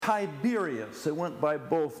Tiberias. It went by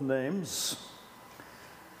both names.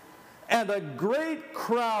 And a great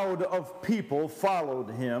crowd of people followed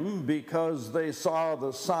him because they saw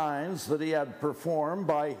the signs that he had performed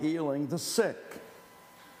by healing the sick.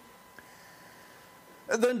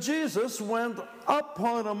 Then Jesus went up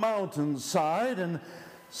on a mountainside and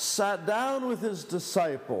sat down with his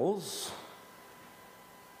disciples.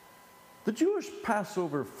 The Jewish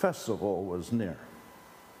Passover festival was near.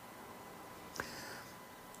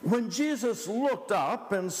 When Jesus looked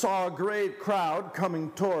up and saw a great crowd coming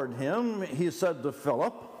toward him, he said to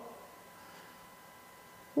Philip,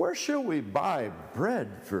 "Where shall we buy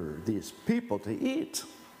bread for these people to eat?"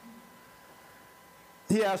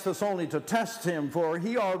 He asked this only to test him, for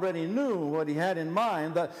he already knew what he had in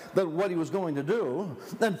mind, that what he was going to do.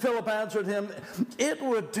 Then Philip answered him, "It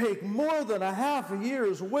would take more than a half a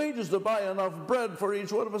year's wages to buy enough bread for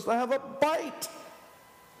each one of us to have a bite."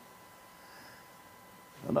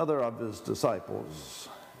 Another of his disciples,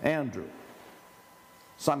 Andrew,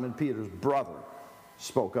 Simon Peter's brother,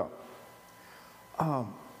 spoke up.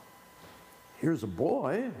 "Here's a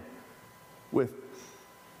boy with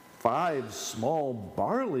 5 small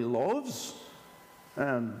barley loaves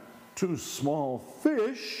and 2 small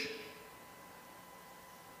fish.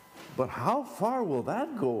 But how far will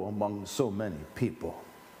that go among so many people?"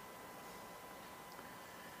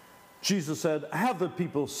 Jesus said, "Have the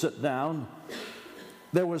people sit down."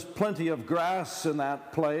 There was plenty of grass in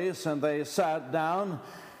that place, and they sat down.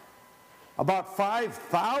 About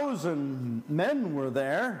 5,000 men were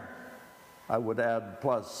there, I would add,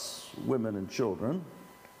 plus women and children.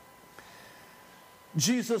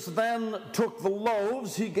 Jesus then took the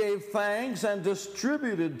loaves, he gave thanks, and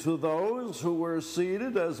distributed to those who were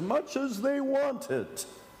seated as much as they wanted.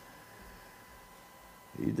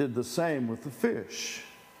 He did the same with the fish.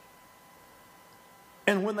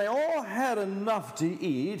 And when they all had enough to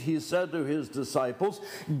eat, he said to his disciples,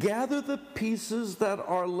 "Gather the pieces that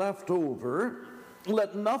are left over,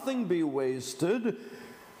 let nothing be wasted."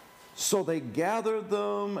 So they gathered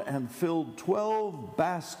them and filled 12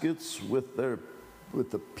 baskets with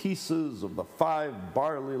the pieces of the 5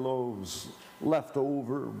 barley loaves left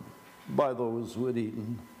over by those who had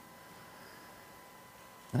eaten.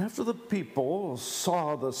 And after the people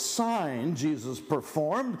saw the sign Jesus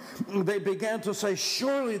performed, they began to say,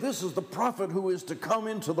 "Surely this is the prophet who is to come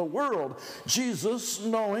into the world." Jesus,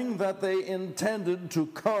 knowing that they intended to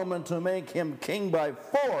come and to make him king by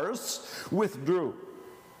force, withdrew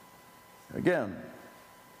again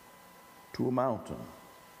to a mountain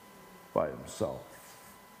by himself.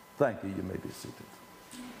 Thank you. You may be seated.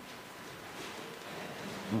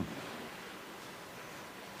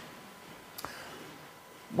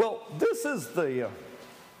 Well, this is the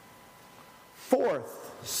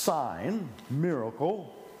 4th sign,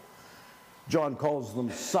 miracle. John calls them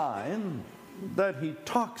sign, that he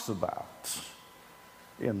talks about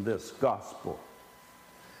in this gospel.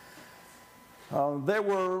 There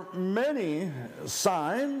were many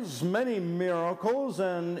signs, many miracles,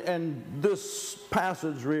 and this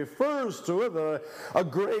passage refers to it. A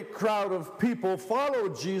great crowd of people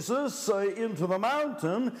followed Jesus into the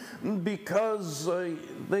mountain because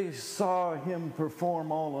they saw him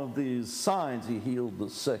perform all of these signs. He healed the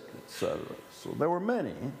sick, etc. So there were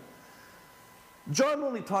many. John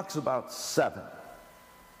only talks about 7.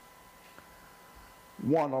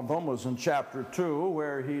 One of them was in chapter 2,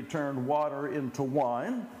 where he turned water into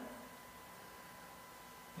wine.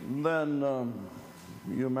 And then,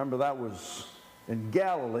 you remember that was in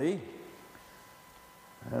Galilee.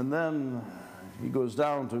 And then he goes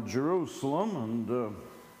down to Jerusalem,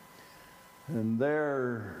 and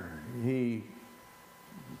there he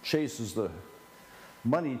chases the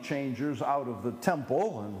money changers out of the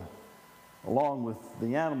temple, and along with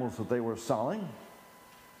the animals that they were selling.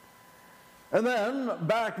 And then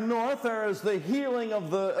back north, there is the healing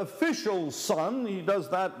of the official's son. He does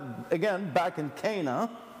that again back in Cana.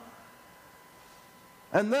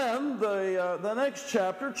 And then the next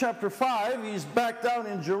chapter, chapter 5, he's back down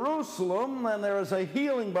in Jerusalem, and there is a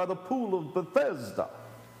healing by the pool of Bethesda.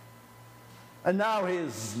 And now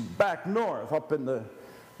he's back north, up in the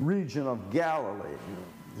region of Galilee,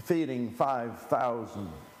 feeding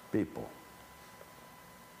 5,000 people.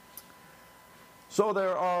 So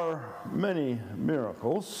there are many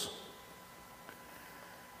miracles.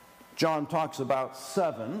 John talks about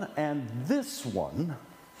 7, and this one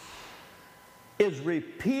is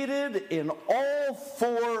repeated in all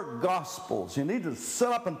 4 Gospels. You need to sit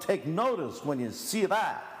up and take notice when you see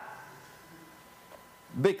that,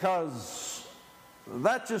 because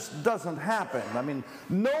that just doesn't happen. I mean,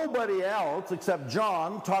 nobody else except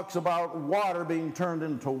John talks about water being turned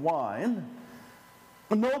into wine.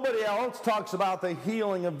 Nobody else talks about the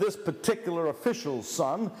healing of this particular official's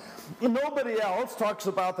son. Nobody else talks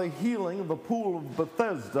about the healing of the pool of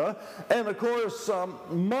Bethesda. And of course,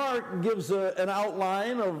 Mark gives an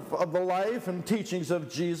outline of the life and teachings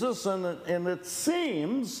of Jesus, and it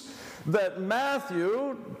seems that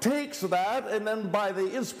Matthew takes that and then by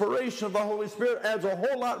the inspiration of the Holy Spirit adds a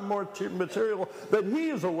whole lot more material that he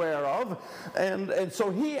is aware of, and so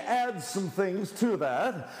he adds some things to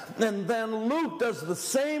that. And then Luke does the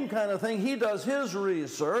same kind of thing. He does his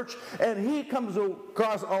research and he comes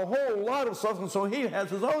across a whole lot of stuff, and so he has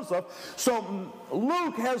his own stuff. So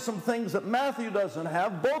Luke has some things that Matthew doesn't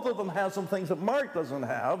have. Both of them have some things that Mark doesn't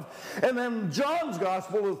have. And then John's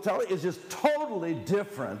gospel is just totally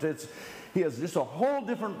different. He has just a whole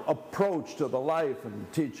different approach to the life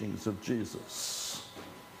and teachings of Jesus.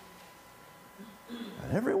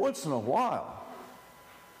 And every once in a while,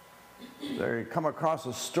 they come across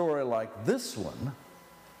a story like this one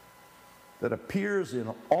that appears in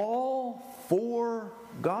all 4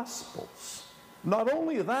 Gospels. Not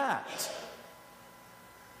only that,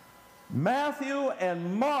 Matthew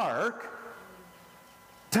and Mark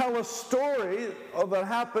tell a story that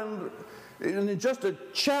happened in just a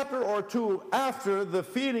chapter or 2 after the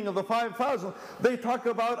feeding of the 5,000. They talk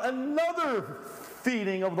about another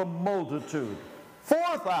feeding of the multitude,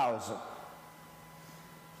 4,000,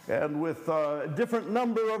 and with a different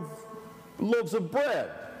number of loaves of bread.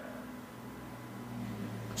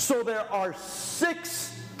 So there are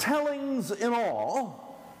 6 tellings in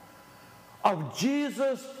all of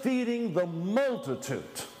Jesus feeding the multitude.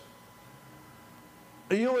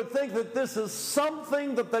 You would think that this is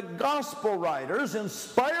something that the gospel writers,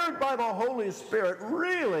 inspired by the Holy Spirit,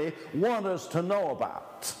 really want us to know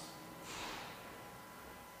about.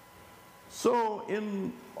 So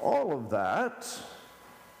in all of that,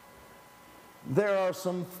 there are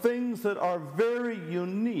some things that are very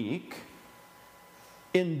unique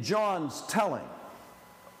in John's telling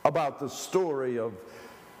about the story of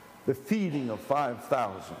the feeding of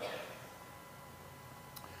 5,000.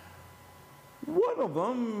 One of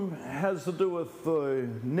them has to do with the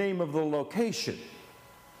name of the location.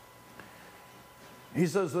 He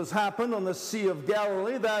says this happened on the Sea of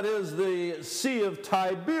Galilee, that is the Sea of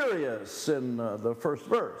Tiberias in the first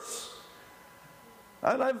verse.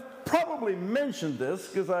 And I've probably mentioned this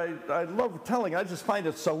because I love telling, I just find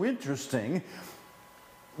it so interesting.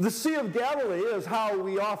 The Sea of Galilee is how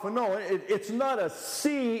we often know it. It's not a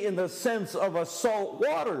sea in the sense of a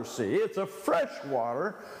saltwater sea. It's a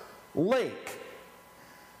freshwater lake.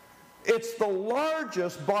 It's the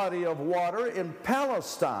largest body of water in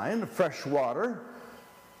Palestine, freshwater.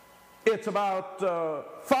 It's about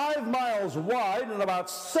 5 miles wide and about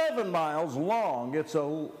 7 miles long. It's a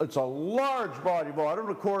large body of water, and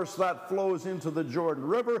of course that flows into the Jordan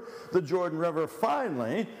River. The Jordan River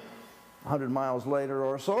finally, 100 miles later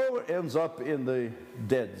or so, ends up in the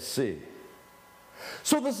Dead Sea.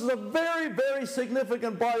 So this is a very, very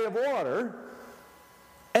significant body of water.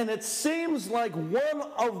 And it seems like one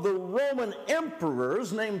of the Roman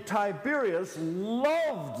emperors named Tiberius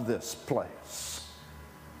loved this place,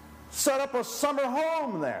 set up a summer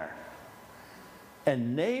home there,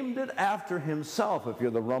 and named it after himself. If you're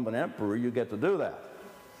the Roman emperor, you get to do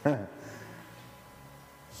that.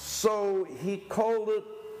 So he called it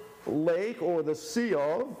Lake, or the Sea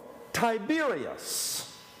of Tiberias.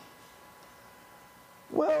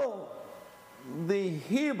 Well, the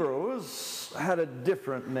Hebrews had a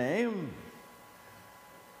different name.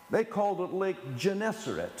 They called it Lake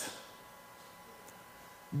Gennesaret.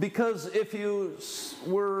 Because if you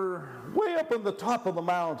were way up on the top of the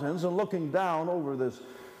mountains and looking down over this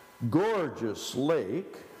gorgeous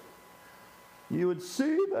lake, you would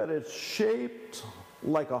see that it's shaped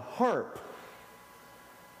like a harp.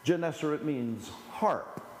 Gennesaret means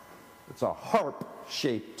harp. It's a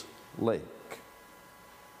harp-shaped lake.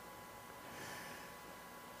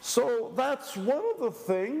 So that's one of the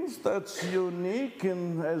things that's unique,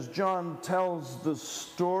 and as John tells the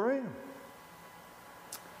story,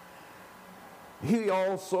 he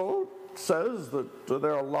also says that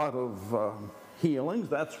there are a lot of healings.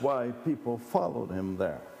 That's why people followed him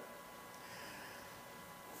there.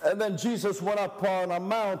 And then Jesus went up on a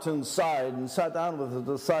mountainside and sat down with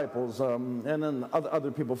the disciples, and then other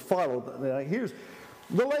people followed.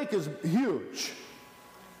 The lake is huge.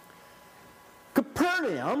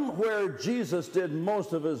 Capernaum, where Jesus did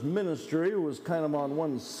most of his ministry, was kind of on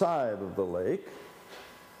one side of the lake.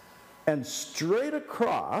 And straight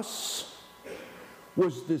across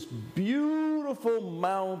was this beautiful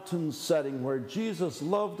mountain setting where Jesus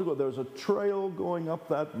loved to go. There was a trail going up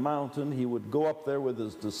that mountain. He would go up there with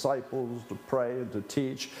his disciples to pray and to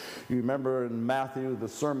teach. You remember in Matthew, the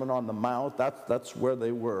Sermon on the Mount, that's where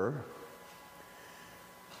they were.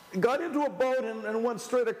 Got into a boat and went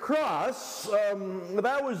straight across.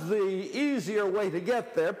 That was the easier way to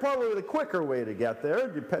get there, probably the quicker way to get there,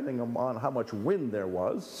 depending on how much wind there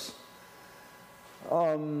was.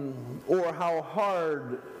 Or how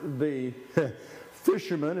hard the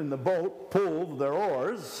fishermen in the boat pulled their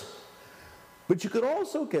oars. But you could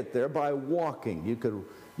also get there by walking.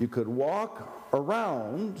 You could walk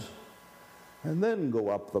around and then go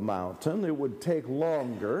up the mountain. It would take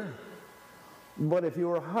longer. But if you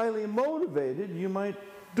were highly motivated, you might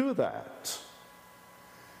do that.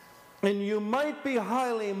 And you might be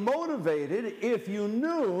highly motivated if you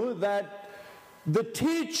knew that the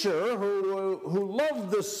teacher who loved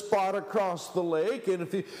this spot across the lake, and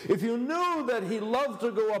if you knew that he loved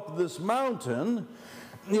to go up this mountain,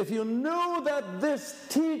 if you knew that this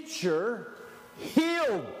teacher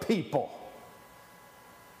healed people,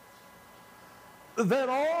 that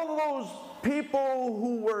all those people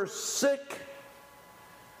who were sick,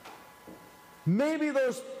 maybe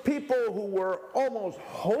those people who were almost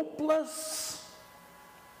hopeless,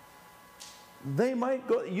 they might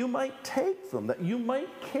go, you might take them, that you might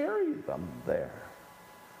carry them there,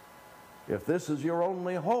 if this is your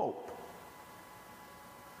only hope.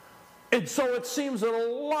 And so it seems that a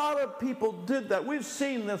lot of people did that. We've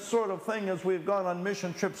seen this sort of thing as we've gone on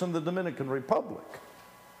mission trips in the Dominican Republic.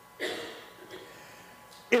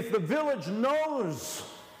 If the village knows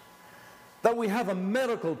that we have a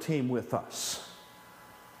medical team with us,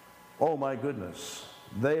 oh my goodness,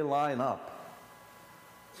 they line up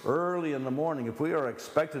early in the morning. If we are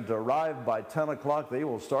expected to arrive by 10 o'clock, they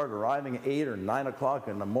will start arriving at 8 or 9 o'clock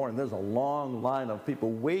in the morning. There's a long line of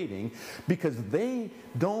people waiting because they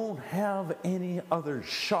don't have any other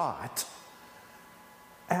shot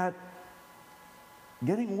at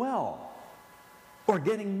getting well or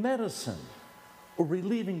getting medicine or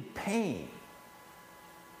relieving pain.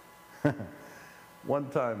 One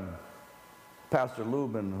time, Pastor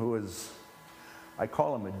Lubin, who is, I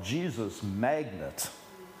call him a Jesus magnet.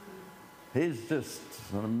 He's just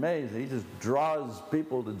amazing. He just draws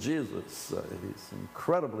people to Jesus. He's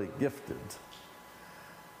incredibly gifted.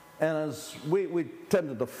 And as we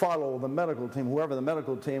tended to follow the medical team, whoever the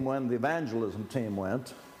medical team went, the evangelism team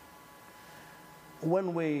went.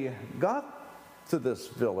 When we got to this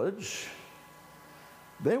village,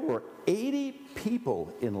 there were 80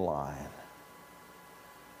 people in line.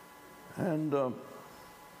 And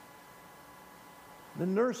the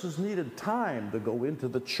nurses needed time to go into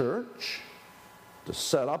the church, to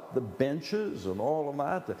set up the benches and all of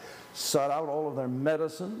that, to set out all of their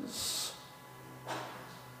medicines.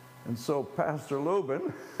 And so Pastor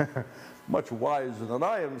Lubin, much wiser than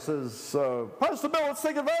I am, says, Pastor Bill, let's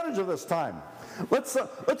take advantage of this time. Let's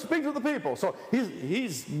speak to the people. So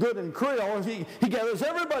he's good in Creole, and he gathers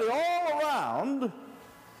everybody all around.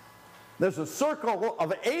 There's a circle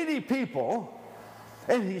of 80 people,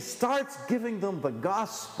 and he starts giving them the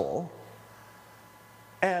gospel,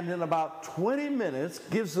 and in about 20 minutes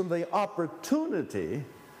gives them the opportunity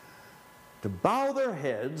to bow their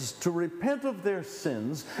heads, to repent of their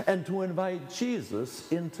sins, and to invite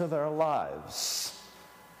Jesus into their lives.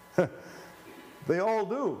 They all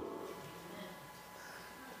do.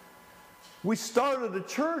 We started a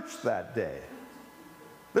church that day.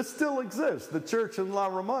 That still exists. The church in La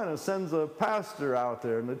Romana sends a pastor out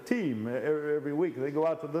there and a team every week. They go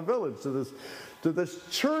out to the village, to this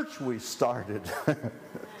church we started.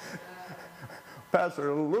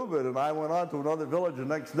 Pastor Lubin and I went on to another village the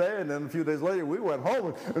next day, and then a few days later we went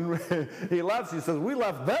home, and he laughs. He says, we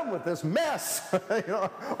left them with this mess. You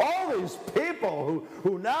know, all these people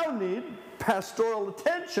who now need pastoral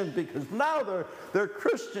attention because now they're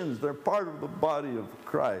Christians. They're part of the body of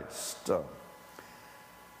Christ.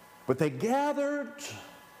 But they gathered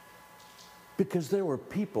because there were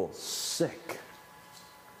people sick.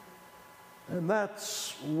 And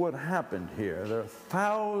that's what happened here. There are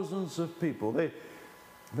thousands of people.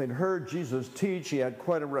 They'd heard Jesus teach. He had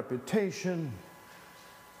quite a reputation.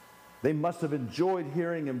 They must have enjoyed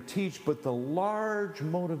hearing him teach, but the large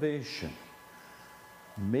motivation,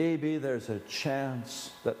 maybe there's a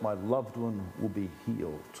chance that my loved one will be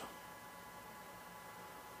healed.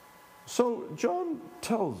 So John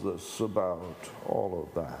tells us about all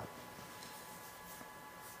of that.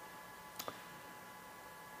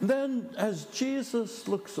 Then, as Jesus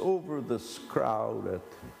looks over this crowd at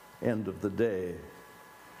the end of the day,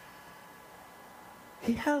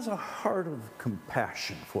 he has a heart of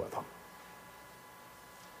compassion for them.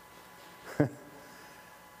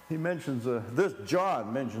 he mentions,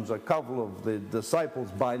 John mentions a couple of the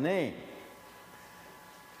disciples by name.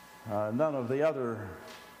 None of the other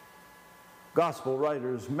gospel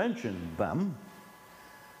writers mention them.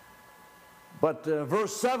 But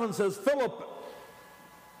verse 7 says, Philip,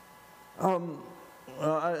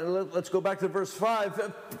 let's go back to verse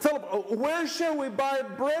 5. Philip, where shall we buy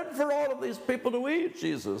bread for all of these people to eat?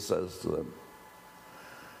 Jesus says to them.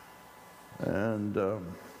 And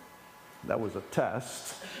that was a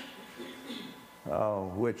test,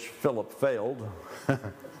 which Philip failed.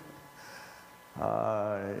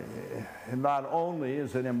 Not only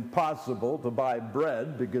is it impossible to buy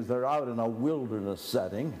bread because they're out in a wilderness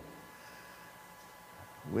setting,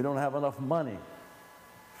 we don't have enough money,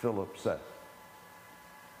 Philip said.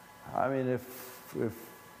 I mean,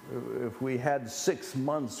 if we had 6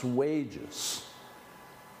 months' wages,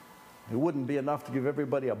 it wouldn't be enough to give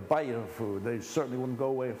everybody a bite of food. They certainly wouldn't go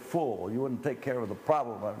away full. You wouldn't take care of the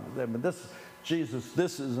problem. I mean, this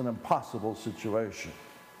is an impossible situation.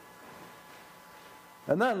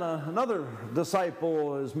 And then another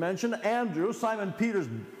disciple is mentioned, Andrew, Simon Peter's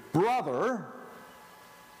brother.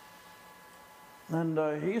 And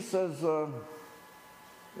he says,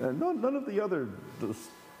 none of the other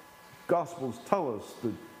Gospels tell us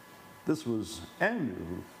that this was Andrew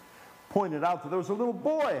who pointed out that there was a little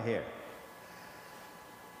boy here.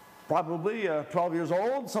 Probably 12 years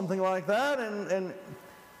old, something like that. And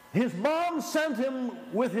his mom sent him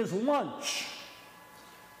with his lunch.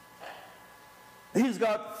 He's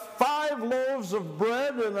got 5 loaves of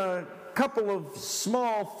bread and a couple of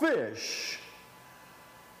small fish.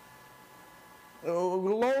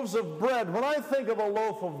 Loaves of bread. When I think of a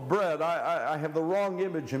loaf of bread, I have the wrong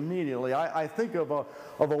image immediately. I think of a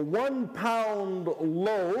 1-pound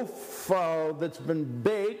loaf that's been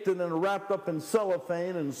baked and then wrapped up in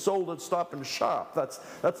cellophane and sold at Stop and Shop.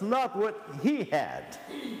 That's not what he had.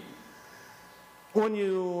 When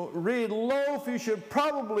you read loaf, you should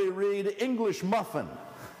probably read English muffin.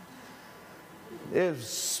 It's a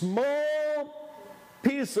small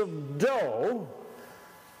piece of dough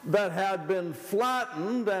that had been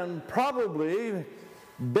flattened and probably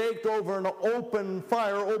baked over an open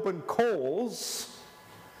fire, open coals.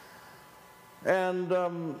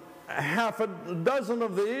 And half a dozen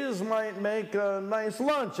of these might make a nice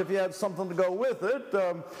lunch if you had something to go with it.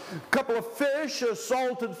 A couple of fish,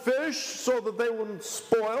 salted fish, so that they wouldn't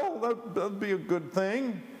spoil. That'd be a good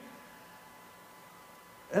thing.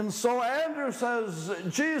 And so Andrew says,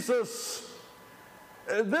 Jesus,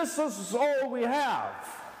 this is all we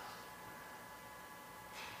have.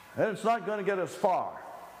 And it's not going to get us far.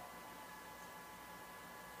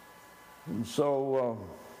 And so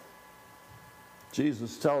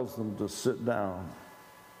Jesus tells them to sit down.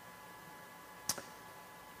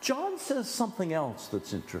 John says something else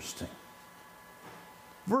that's interesting.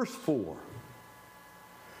 Verse 4.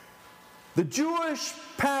 The Jewish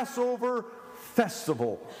Passover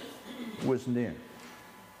festival was near.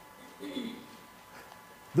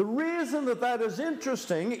 The reason that is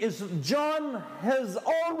interesting is that John has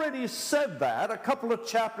already said that a couple of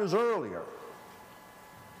chapters earlier.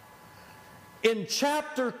 In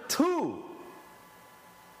chapter 2,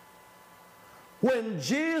 when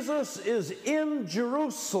Jesus is in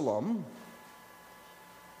Jerusalem,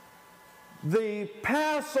 the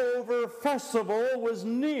Passover festival was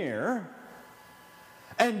near,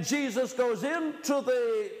 and Jesus goes into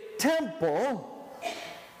the temple,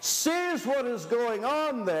 sees what is going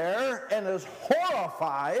on there, and is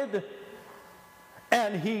horrified,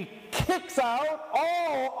 and he kicks out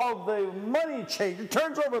all of the money changers,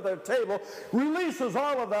 turns over their table, releases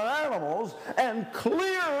all of their animals, and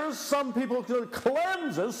clears, some people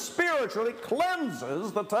cleanses, spiritually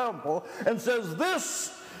cleanses the temple, and says,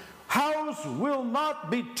 this house will not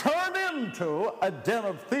be turned into a den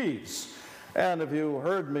of thieves. And if you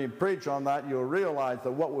heard me preach on that, you'll realize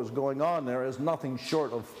that what was going on there is nothing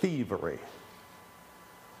short of thievery.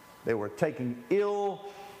 They were taking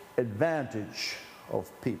ill advantage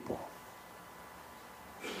of people.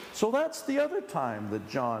 So that's the other time that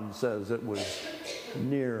John says it was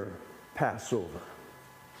near Passover.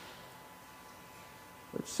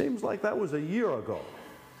 It seems like that was a year ago.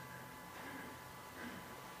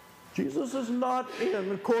 Jesus is not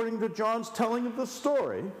in, according to John's telling of the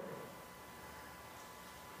story,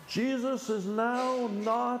 Jesus is now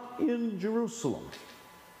not in Jerusalem.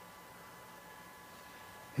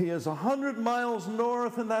 He is 100 miles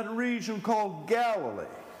north in that region called Galilee.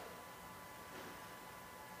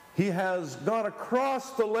 He has gone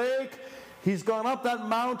across the lake. He's gone up that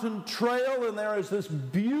mountain trail, and there is this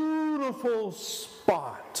beautiful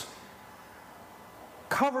spot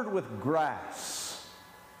covered with grass.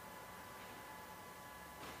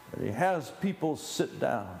 He has people sit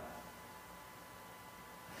down.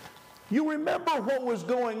 You remember what was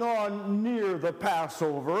going on near the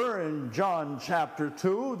Passover in John chapter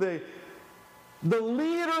 2? The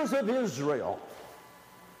leaders of Israel,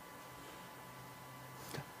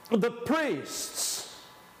 the priests,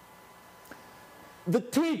 the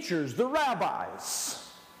teachers, the rabbis,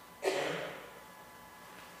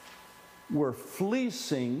 were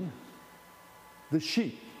fleecing the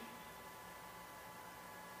sheep,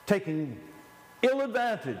 taking ill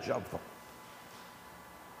advantage of them.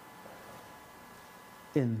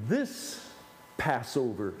 In this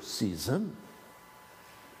Passover season,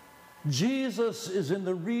 Jesus is in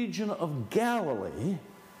the region of Galilee,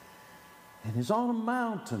 and he's on a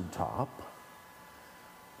mountaintop,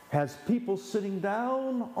 has people sitting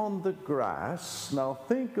down on the grass. Now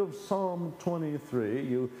think of Psalm 23.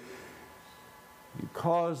 You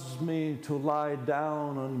cause me to lie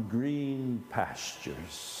down on green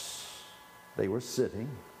pastures. They were sitting.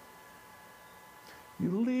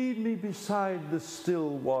 You lead me beside the still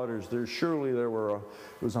waters. There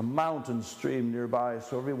was a mountain stream nearby,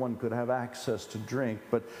 so everyone could have access to drink.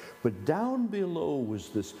 But down below was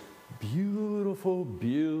this beautiful,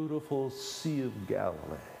 beautiful Sea of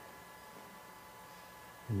Galilee.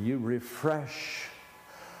 And you refresh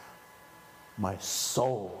my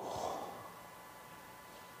soul,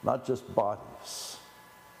 not just bodies.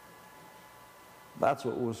 That's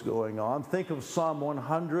what was going on. Think of Psalm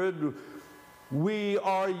 100. We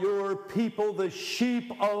are your people, the sheep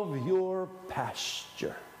of your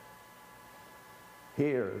pasture.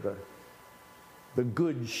 Here, the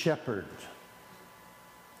good shepherd.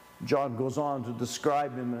 John goes on to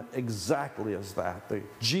describe him exactly as that.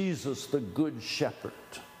 Jesus, the good shepherd,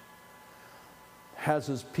 has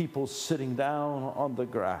his people sitting down on the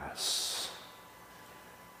grass,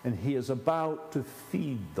 and he is about to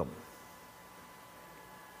feed them.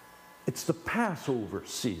 It's the Passover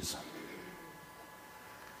season.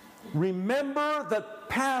 Remember that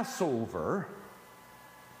Passover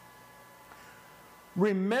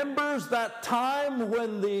remembers that time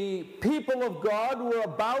when the people of God were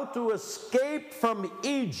about to escape from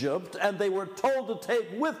Egypt, and they were told to take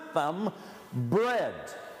with them bread,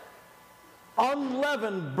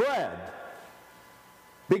 unleavened bread,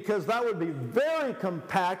 because that would be very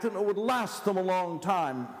compact and it would last them a long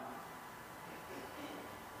time.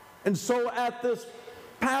 And so at this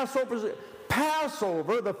Passover,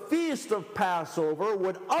 the feast of Passover,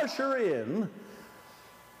 would usher in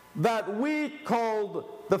that week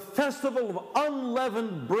called the Festival of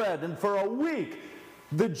Unleavened Bread. And for a week,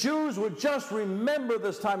 the Jews would just remember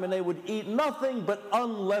this time, and they would eat nothing but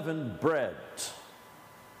unleavened bread.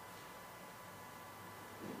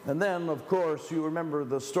 And then, of course, you remember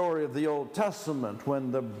the story of the Old Testament.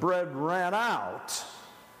 When the bread ran out,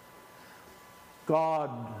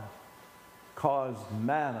 God caused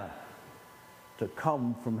manna to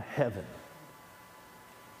come from heaven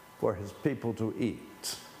for his people to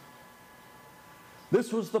eat.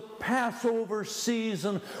 This was the Passover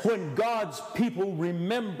season when God's people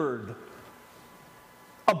remembered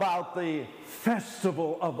about the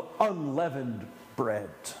festival of unleavened bread.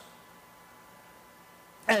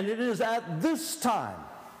 And it is at this time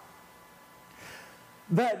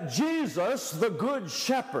that Jesus, the Good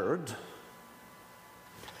Shepherd,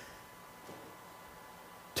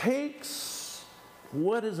 takes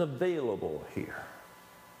what is available here.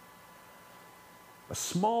 A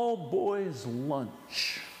small boy's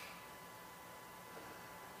lunch.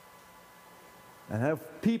 And if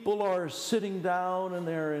people are sitting down and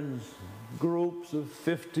they're in groups of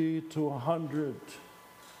 50 to 100,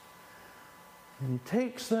 and he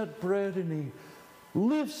takes that bread and he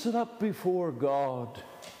lifts it up before God,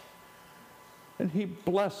 and he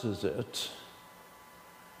blesses it.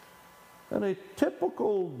 And a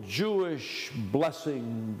typical Jewish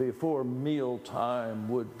blessing before mealtime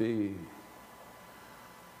would be,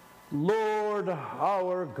 Lord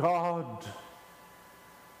our God,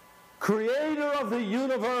 creator of the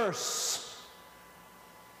universe,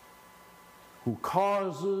 who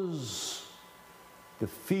causes the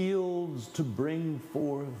fields to bring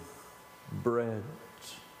forth bread,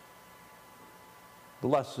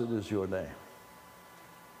 blessed is your name.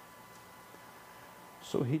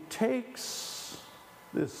 So he takes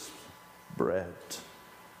this bread,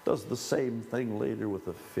 does the same thing later with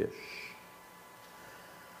the fish.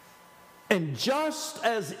 And just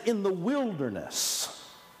as in the wilderness,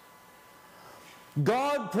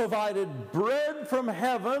 God provided bread from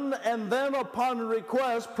heaven and then upon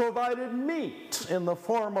request provided meat in the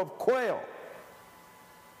form of quail,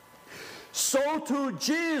 so too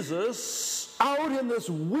Jesus, out in this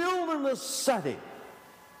wilderness setting,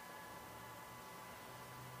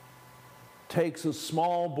 takes a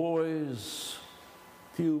small boy's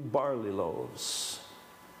few barley loaves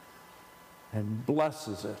and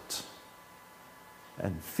blesses it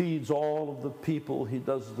and feeds all of the people, he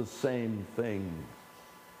does the same thing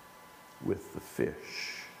with the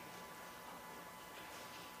fish.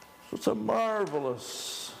 So it's a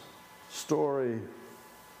marvelous story,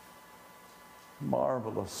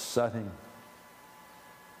 marvelous setting.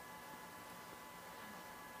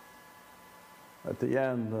 At the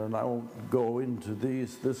end, and I won't go into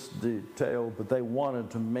this detail, but they wanted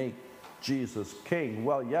to make Jesus king.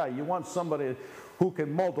 Well, yeah, you want somebody who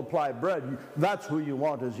can multiply bread. That's who you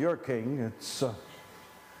want as your king. It's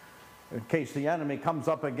in case the enemy comes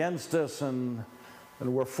up against us and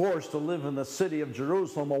we're forced to live in the city of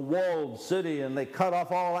Jerusalem, a walled city, and they cut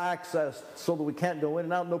off all access so that we can't go in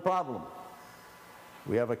and out, no problem.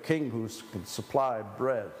 We have a king who can supply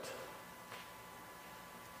bread.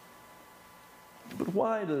 But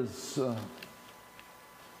why does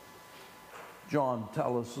John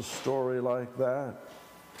tell us a story like that?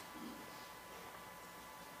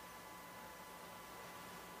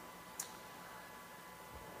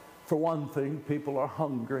 For one thing, people are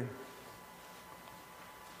hungry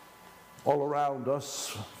all around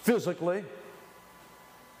us, physically,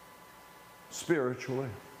 spiritually.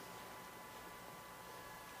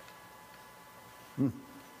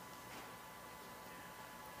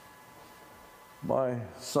 My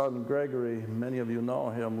son Gregory, many of you know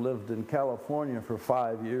him, lived in California for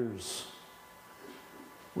 5 years.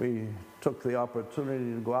 We took the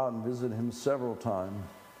opportunity to go out and visit him several times.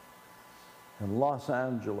 In Los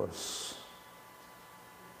Angeles,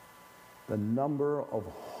 the number of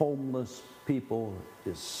homeless people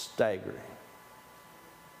is staggering.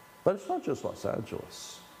 But it's not just Los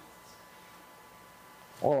Angeles.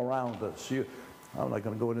 All around us. I'm not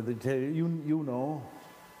going to go into detail. You know.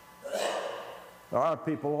 There are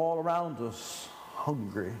people all around us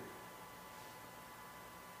hungry.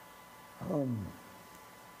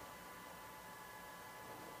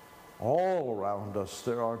 All around us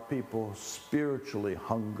there are people spiritually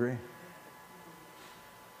hungry.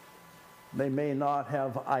 They may not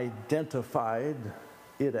have identified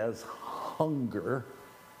it as hunger,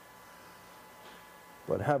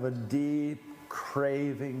 but have a deep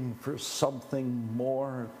craving for something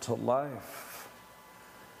more to life.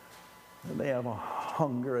 And they have a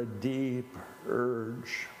hunger, a deep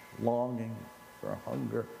urge, longing for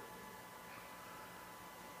hunger.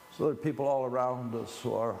 So there are people all around us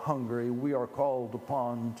who are hungry. We are called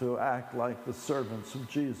upon to act like the servants of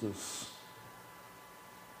Jesus,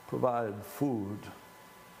 provide food.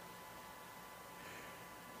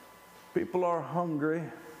 People are hungry.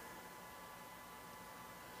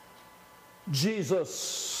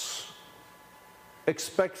 Jesus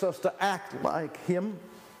expects us to act like him,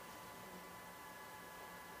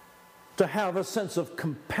 to have a sense of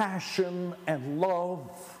compassion and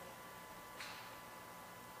love,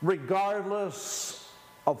 regardless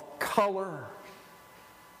of color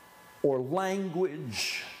or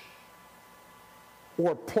language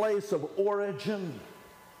or place of origin,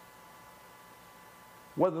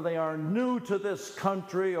 whether they are new to this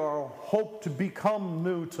country or hope to become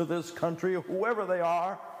new to this country, whoever they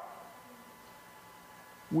are.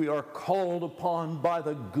 We are called upon by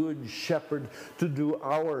the Good Shepherd to do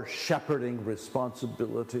our shepherding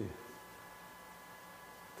responsibility,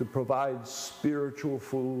 to provide spiritual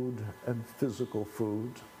food and physical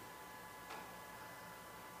food.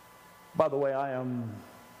 By the way, I am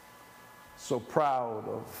so proud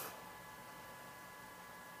of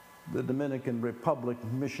the Dominican Republic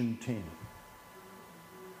mission team.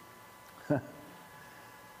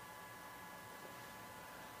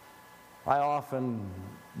 I often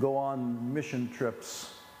go on mission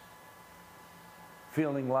trips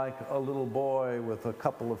feeling like a little boy with a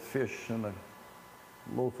couple of fish and a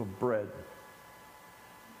loaf of bread.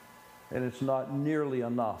 And it's not nearly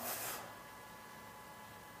enough.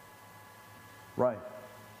 Right.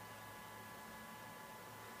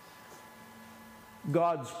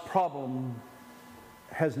 God's problem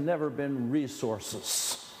has never been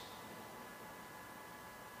resources.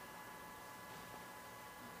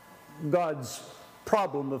 God's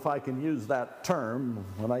problem, if I can use that term,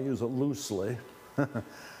 when I use it loosely,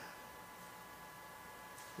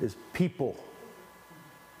 is people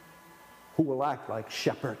who will act like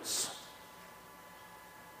shepherds.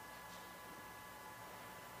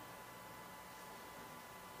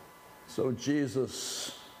 So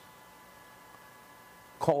Jesus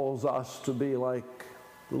calls us to be like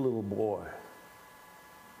the little boy.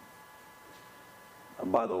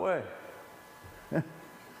 And by the way,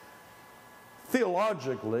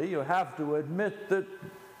 theologically, you have to admit that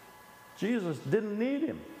Jesus didn't need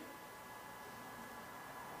him.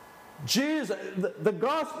 Jesus, the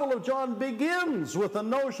Gospel of John begins with the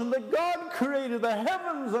notion that God created the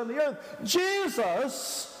heavens and the earth.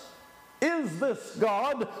 Jesus is this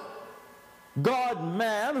God,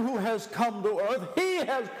 God-man, who has come to earth. He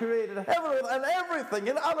has created heaven and everything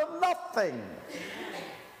and out of nothing.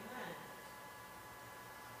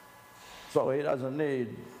 So he doesn't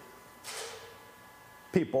need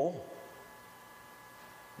people.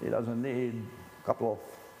 He doesn't need a couple of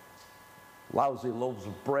lousy loaves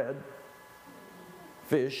of bread,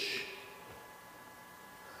 fish.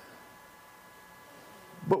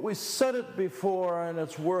 But we said it before, and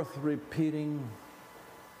it's worth repeating.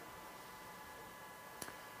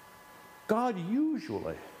 God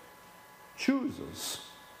usually chooses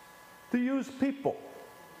to use people.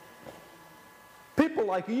 People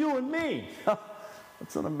like you and me.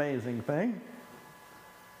 That's an amazing thing.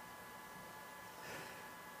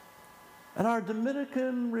 And our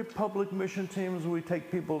Dominican Republic mission teams, we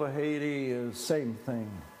take people to Haiti, is the same thing.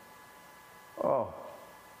 Oh,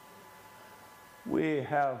 we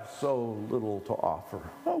have so little to offer.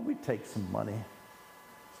 Oh, we take some money.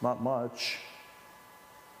 It's not much.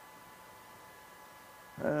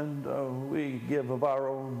 And we give of our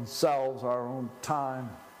own selves, our own time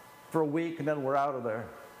for a week, and then we're out of there.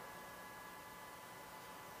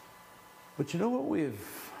 But you know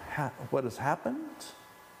what has happened?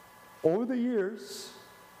 Over the years,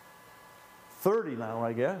 30 now,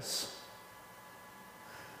 I guess,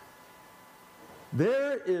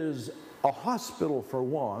 there is a hospital, for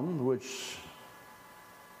one, which,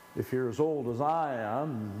 if you're as old as I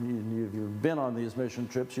am, you've been on these mission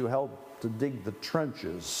trips, you helped to dig the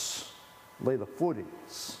trenches, lay the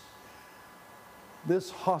footings. This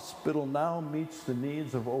hospital now meets the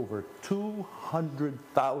needs of over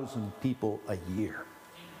 200,000 people a year.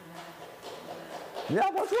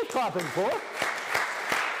 Yeah, that's what we're clapping for.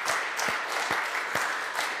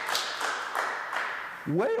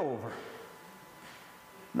 Way over.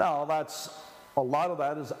 Now, a lot of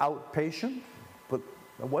that is outpatient, but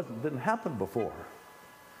it didn't happen before.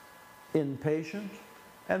 Inpatient.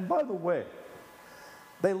 And by the way,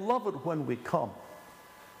 they love it when we come.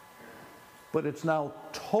 But it's now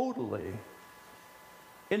totally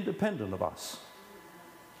independent of us.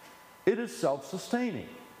 It is self-sustaining.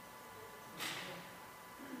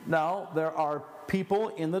 Now, there are people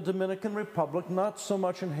in the Dominican Republic, not so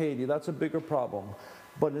much in Haiti, that's a bigger problem.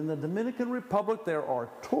 But in the Dominican Republic, there are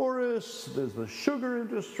tourists, there's the sugar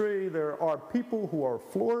industry, there are people who are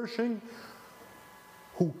flourishing,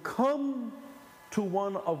 who come to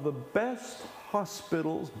one of the best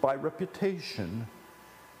hospitals by reputation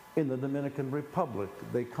in the Dominican Republic.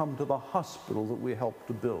 They come to the hospital that we helped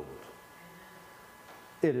to build.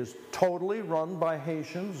 It is totally run by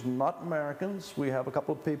Haitians, not Americans. We have a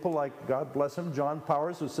couple of people like, God bless him, John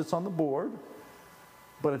Powers, who sits on the board.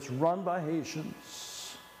 But it's run by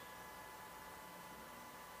Haitians.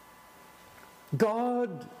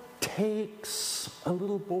 God takes a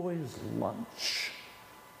little boy's lunch.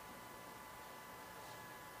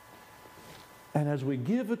 And as we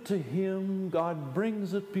give it to him, God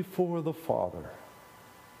brings it before the Father.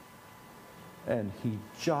 And he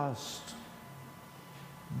just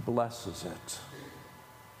blesses it.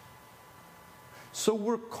 So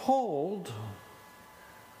we're called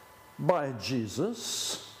by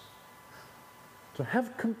Jesus to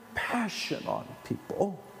have compassion on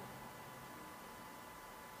people,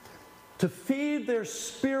 to feed their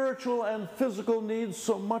spiritual and physical needs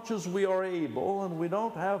so much as we are able, and we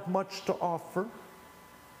don't have much to offer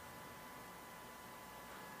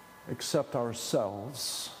except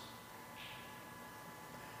ourselves.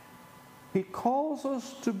 He calls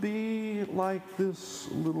us to be like this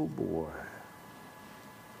little boy.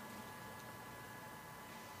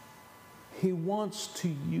 He wants to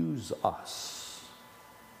use us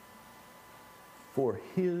for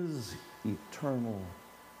his eternal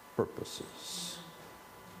purposes.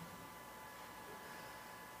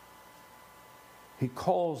 He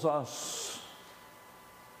calls us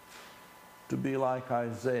to be like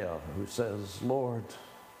Isaiah, who says, Lord,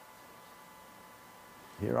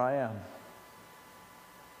 here I am.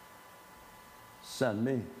 Send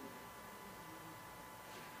me.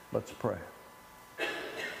 Let's pray.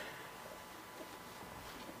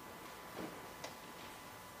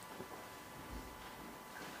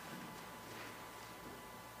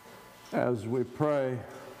 As we pray,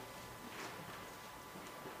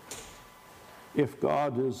 if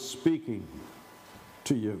God is speaking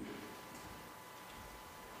to you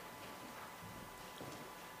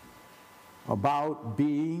about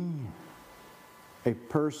being a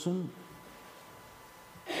person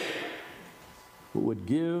who would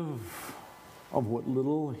give of what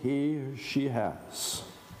little he or she has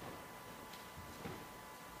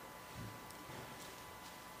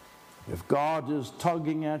If God is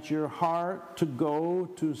tugging at your heart to go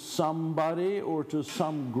to somebody or to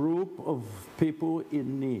some group of people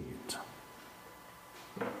in need,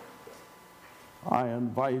 I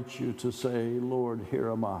invite you to say, Lord, here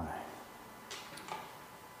am I.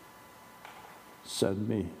 Send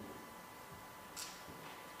me.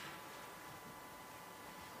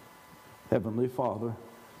 Heavenly Father,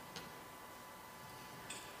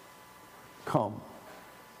 come.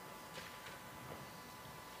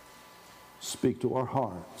 Speak to our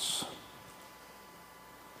hearts.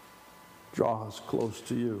 Draw us close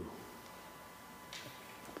to you.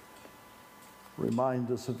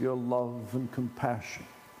 Remind us of your love and compassion.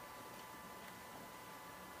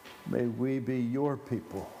 May we be your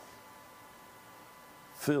people,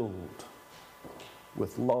 filled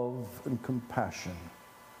with love and compassion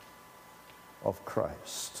of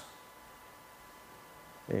Christ.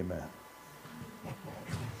 Amen.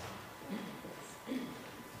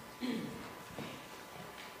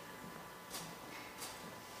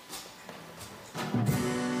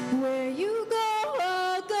 Where you go,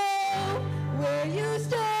 I'll go. Where you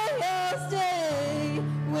stay, I'll stay.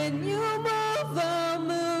 When you move, I'll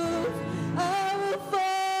move. I will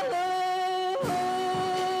follow.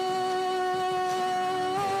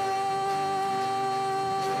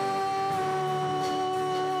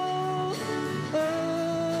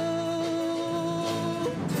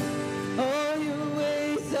 All your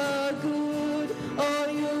ways are good. All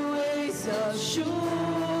your ways are sure.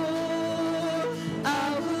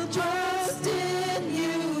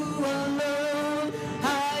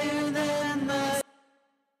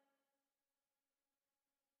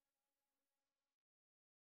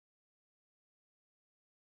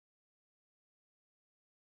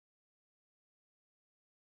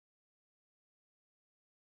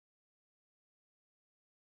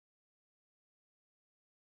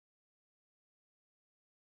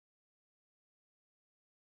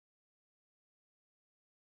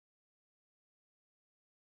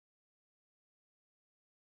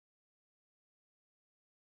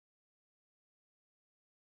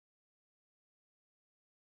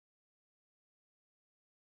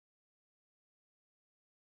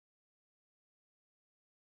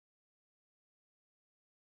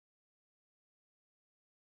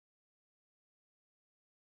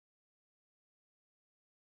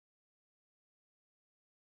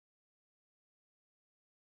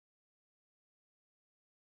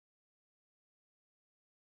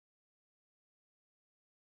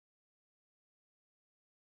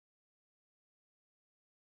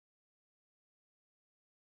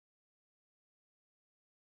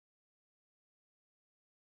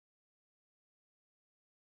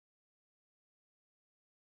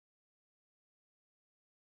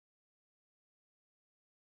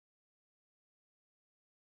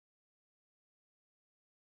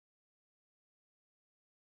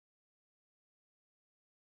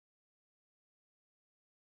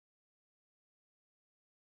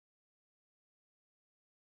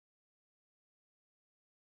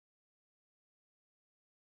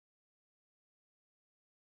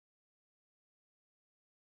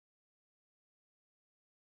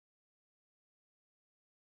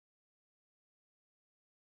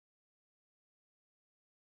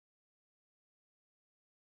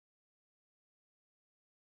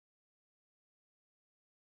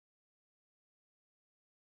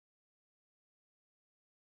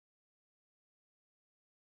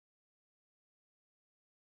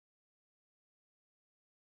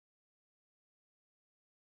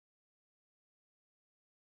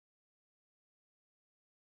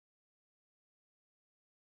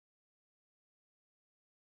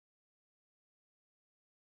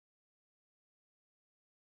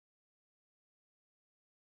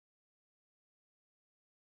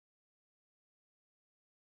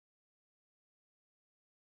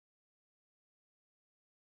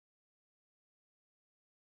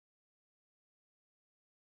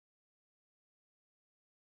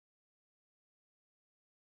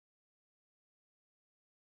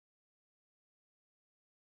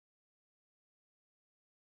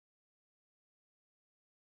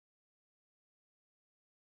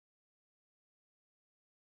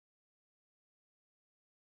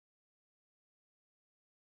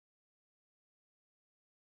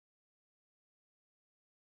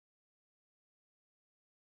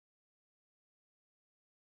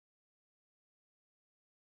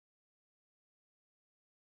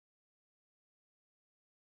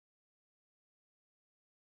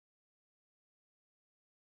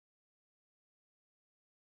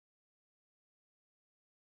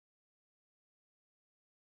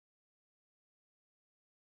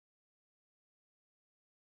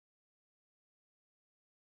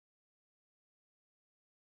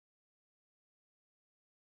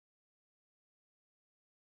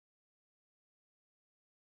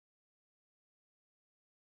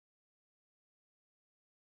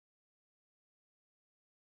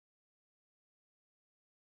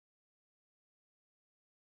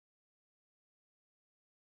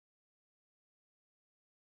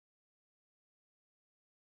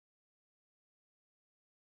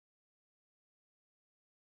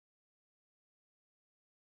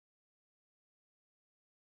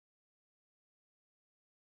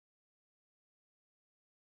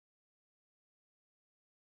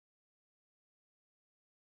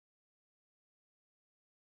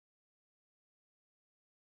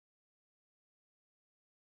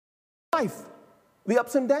 life, the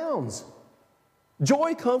ups and downs.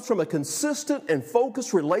 Joy comes from a consistent and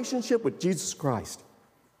focused relationship with Jesus Christ.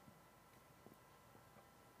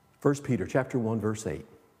 1 Peter chapter 1, verse 8.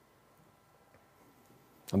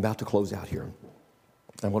 I'm about to close out here.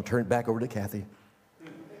 I'm going to turn it back over to Kathy.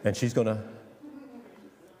 And she's going to...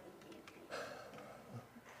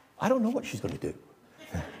 I don't know what she's going to do.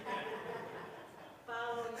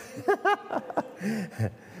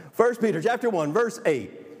 1 Peter chapter 1, verse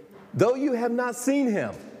 8. Though you have not seen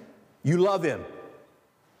him, you love him.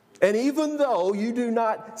 And even though you do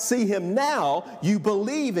not see him now, you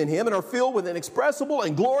believe in him and are filled with inexpressible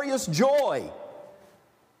and glorious joy.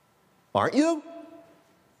 Aren't you?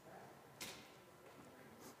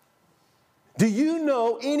 Do you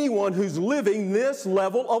know anyone who's living this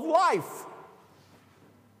level of life?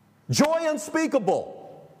 Joy unspeakable.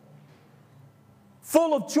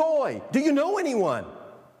 Full of joy. Do you know anyone?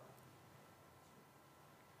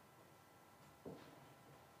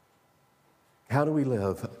 How do we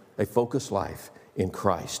live a focused life in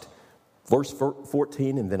Christ? Verse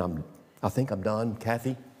 14, and then I think I'm done.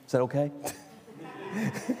 Kathy, is that okay?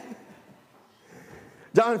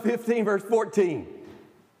 John 15, verse 14.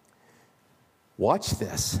 Watch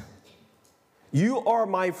this. You are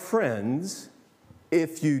my friends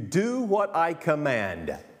if you do what I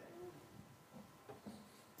command.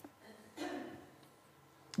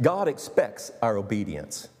 God expects our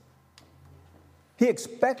obedience. He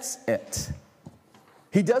expects it.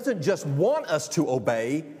 He doesn't just want us to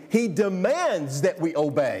obey, He demands that we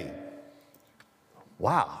obey.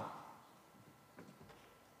 Wow.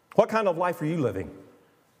 What kind of life are you living?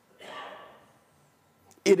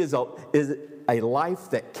 Is it a life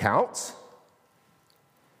that counts?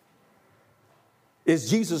 Is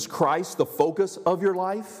Jesus Christ the focus of your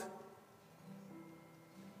life?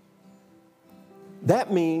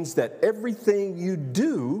 That means that everything you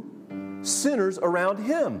do centers around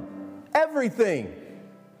Him. Everything.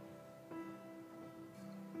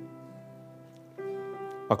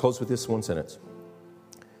 I'll close with this one sentence.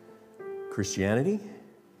 Christianity,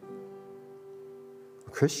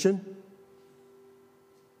 Christian,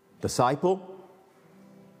 disciple,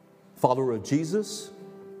 follower of Jesus,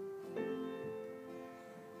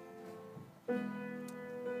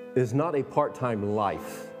 is not a part-time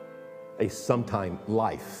life, a sometime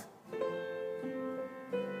life.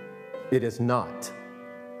 It is not.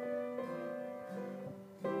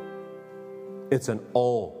 It's an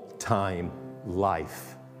all-time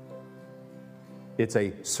life. It's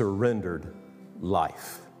a surrendered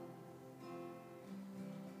life.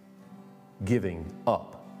 Giving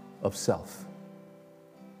up of self.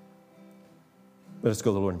 Let us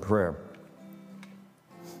go to the Lord in prayer.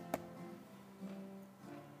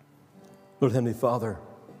 Lord Heavenly Father,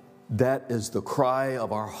 that is the cry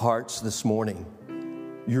of our hearts this morning.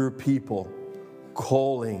 Your people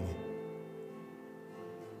calling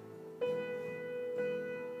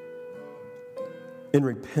in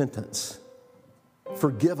repentance.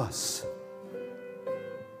 Forgive us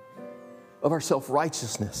of our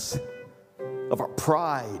self-righteousness, of our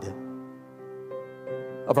pride,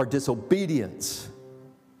 of our disobedience,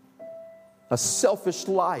 a selfish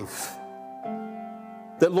life.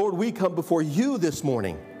 That, Lord, we come before you this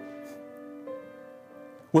morning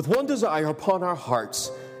with one desire upon our hearts,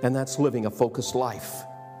 and that's living a focused life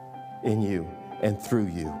in you and through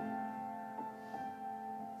you.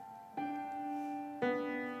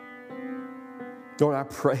 Lord, I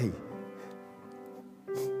pray,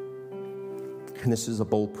 and this is a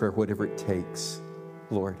bold prayer, whatever it takes,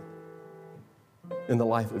 Lord, in the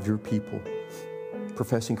life of your people,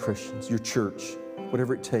 professing Christians, your church,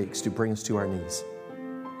 whatever it takes to bring us to our knees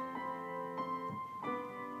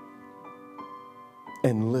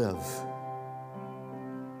and live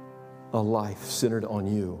a life centered on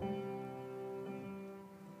you.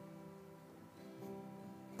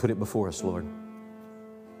 Put it before us, Lord.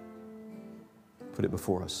 Put it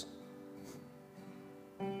before us.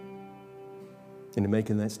 And in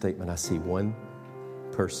making that statement, I see one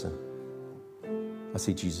person. I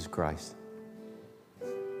see Jesus Christ.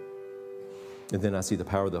 And then I see the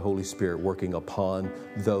power of the Holy Spirit working upon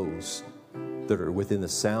those that are within the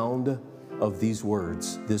sound of these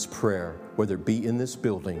words, this prayer, whether it be in this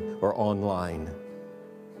building or online.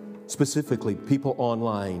 Specifically, people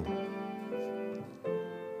online.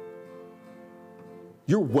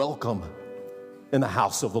 You're welcome in the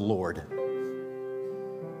house of the Lord.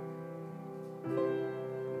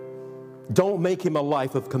 Don't make him a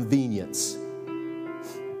life of convenience.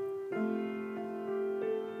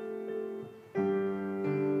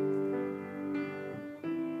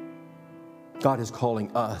 God is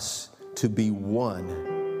calling us to be one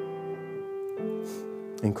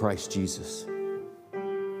in Christ Jesus.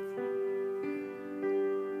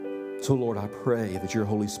 So, Lord, I pray that your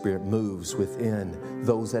Holy Spirit moves within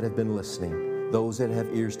those that have been listening, those that have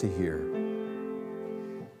ears to hear.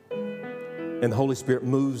 And the Holy Spirit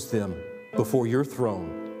moves them before your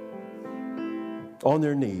throne, on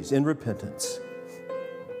their knees, in repentance.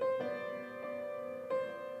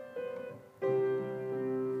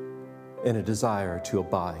 And a desire to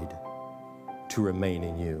abide, to remain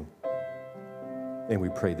in you. And we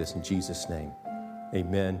pray this in Jesus' name.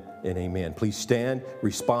 Amen and amen. Please stand,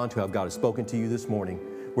 respond to how God has spoken to you this morning,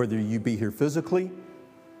 whether you be here physically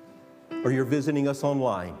or you're visiting us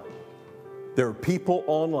online. There are people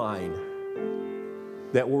online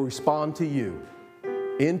that will respond to you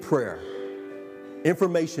in prayer,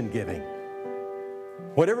 information giving.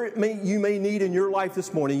 Whatever you may need in your life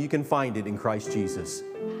this morning, you can find it in Christ Jesus.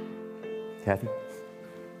 Kathy?